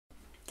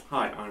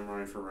Hi, I'm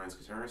Ryan for Ryan's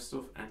Guitarist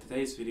Stuff, and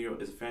today's video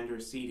is a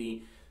Fender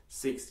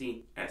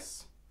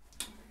CD-60S.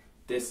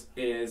 This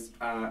is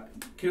a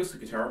acoustic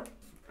guitar,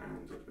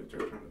 and a bit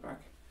dirt on the back.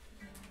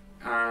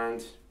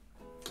 And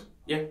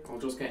yeah, I'll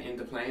just get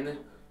into playing it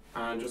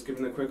and just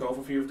giving a quick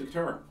overview of the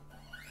guitar.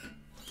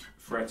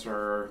 Frets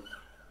are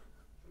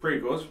pretty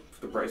good for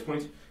the price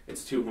point.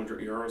 It's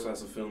 €200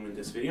 as of filming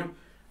this video,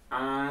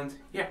 and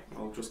yeah,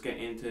 I'll just get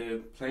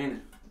into playing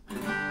it.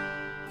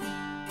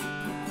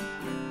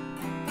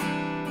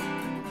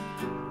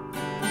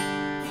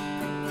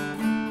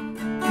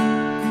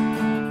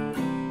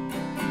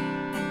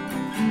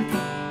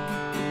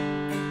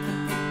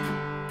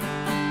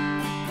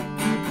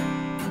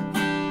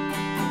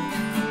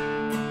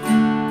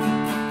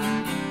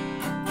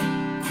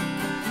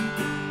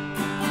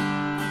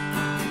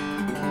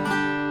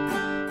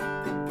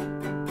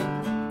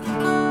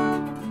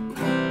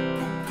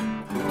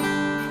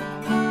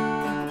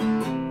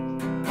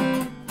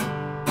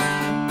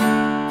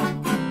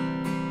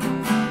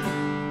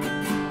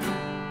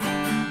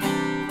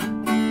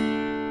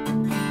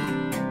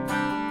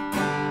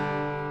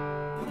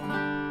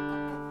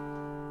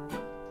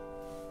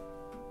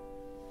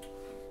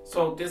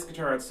 So this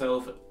guitar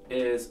itself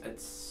is a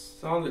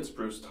solid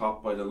spruce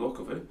top by the look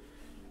of it,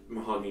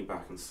 mahogany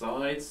back and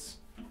sides,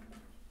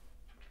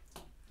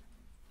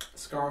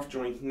 scarf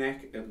joint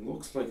neck. It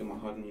looks like a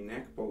mahogany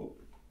neck, but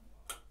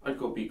I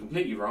could be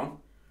completely wrong.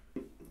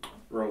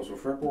 Rose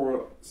with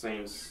fretboard,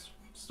 same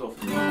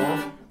stuff as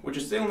before, which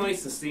is still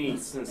nice to see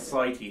since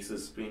side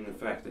pieces being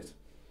affected.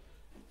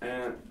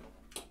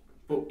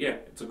 But yeah,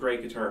 it's a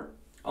great guitar.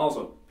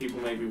 Also, people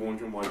may be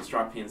wondering why the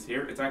strap pin's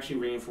here. It's actually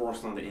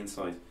reinforced on the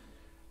inside.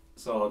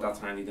 So that's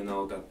handy to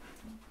know, that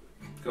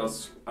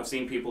because I've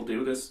seen people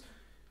do this,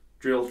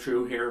 drill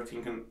through here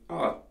thinking,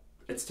 oh,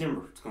 it's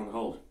timber, it's going to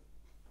hold.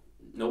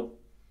 Nope,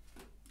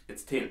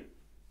 it's tin.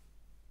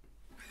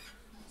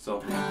 So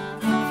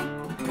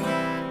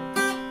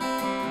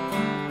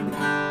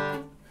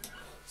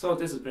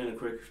this has been a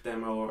quick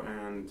demo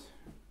and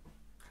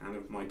kind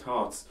of my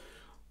thoughts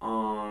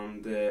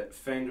on the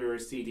Fender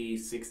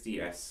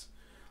CD-60S.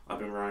 I've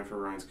been Ryan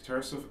for Ryan's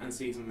Guitar Stuff, and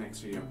see you in the next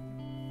video.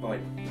 Bye.